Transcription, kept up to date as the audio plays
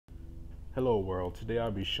Hello world, today I'll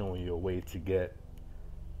be showing you a way to get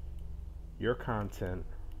your content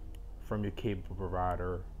from your cable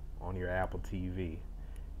provider on your Apple TV.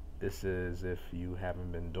 This is if you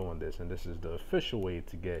haven't been doing this, and this is the official way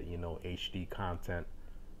to get, HD content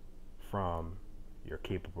from your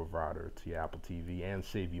cable provider to your Apple TV and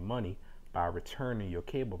save you money by returning your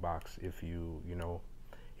cable box if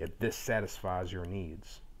this satisfies your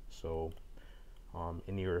needs. So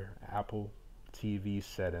in your Apple TV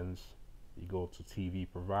settings, you go to TV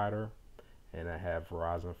provider, and I have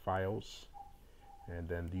Verizon Fios, and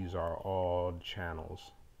then these are all channels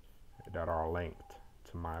that are linked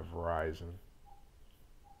to my Verizon.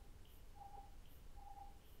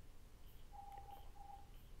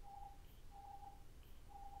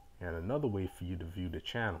 And another way for you to view the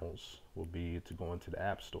channels will be to go into the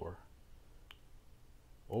App Store.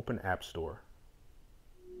 Open App Store.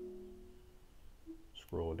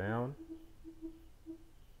 Scroll down.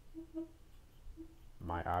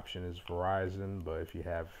 My option is Verizon, but if you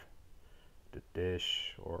have the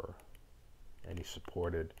Dish or any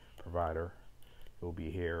supported provider, it will be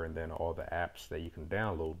here, and then all the apps that you can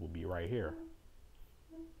download will be right here.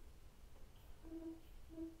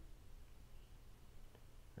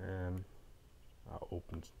 And I'll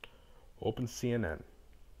open CNN.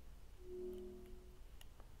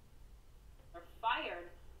 Fired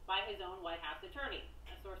by his own White House attorney.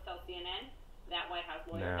 A source tells CNN that White House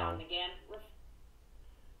lawyer Now, Don McGahn.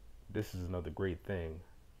 This is another great thing.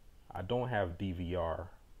 I don't have DVR,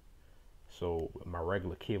 so my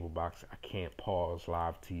regular cable box I can't pause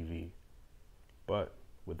live TV. But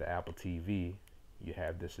with the Apple TV, you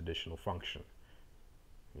have this additional function.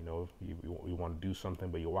 You want to do something,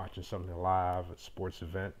 but you're watching something live, a sports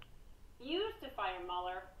event. Used to fire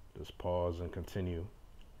Mueller. Just pause and continue,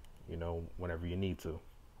 whenever you need to.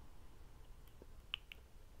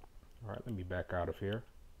 All right, let me back out of here.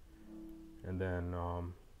 And then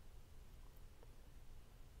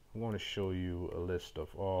I'm going to show you a list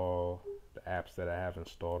of all the apps that I have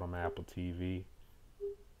installed on my Apple TV.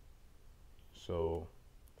 So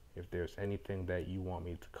if there's anything that you want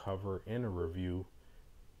me to cover in a review,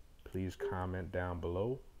 please comment down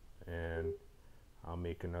below, and I'll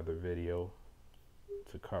make another video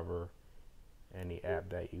to cover any app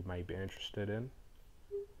that you might be interested in.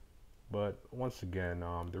 But once again,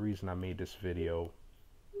 the reason I made this video,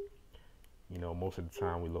 most of the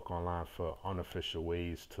time we look online for unofficial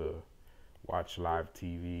ways to watch live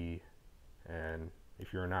TV, and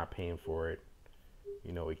if you're not paying for it,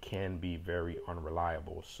 it can be very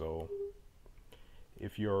unreliable. So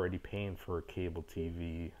if you're already paying for cable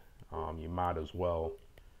TV, you might as well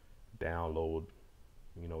download,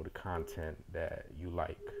 the content that you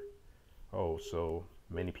like. Oh, so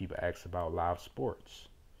many people ask about live sports.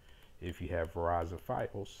 If you have Verizon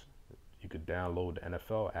Fios, you could download the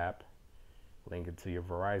NFL app, link it to your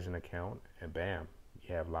Verizon account, and bam,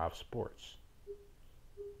 you have live sports.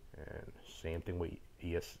 And same thing with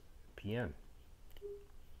ESPN.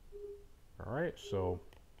 All right, so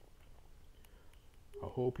I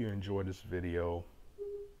hope you enjoyed this video.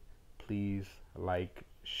 Please like,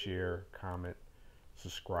 share, comment,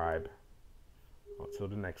 subscribe. Until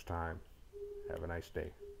the next time, have a nice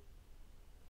day.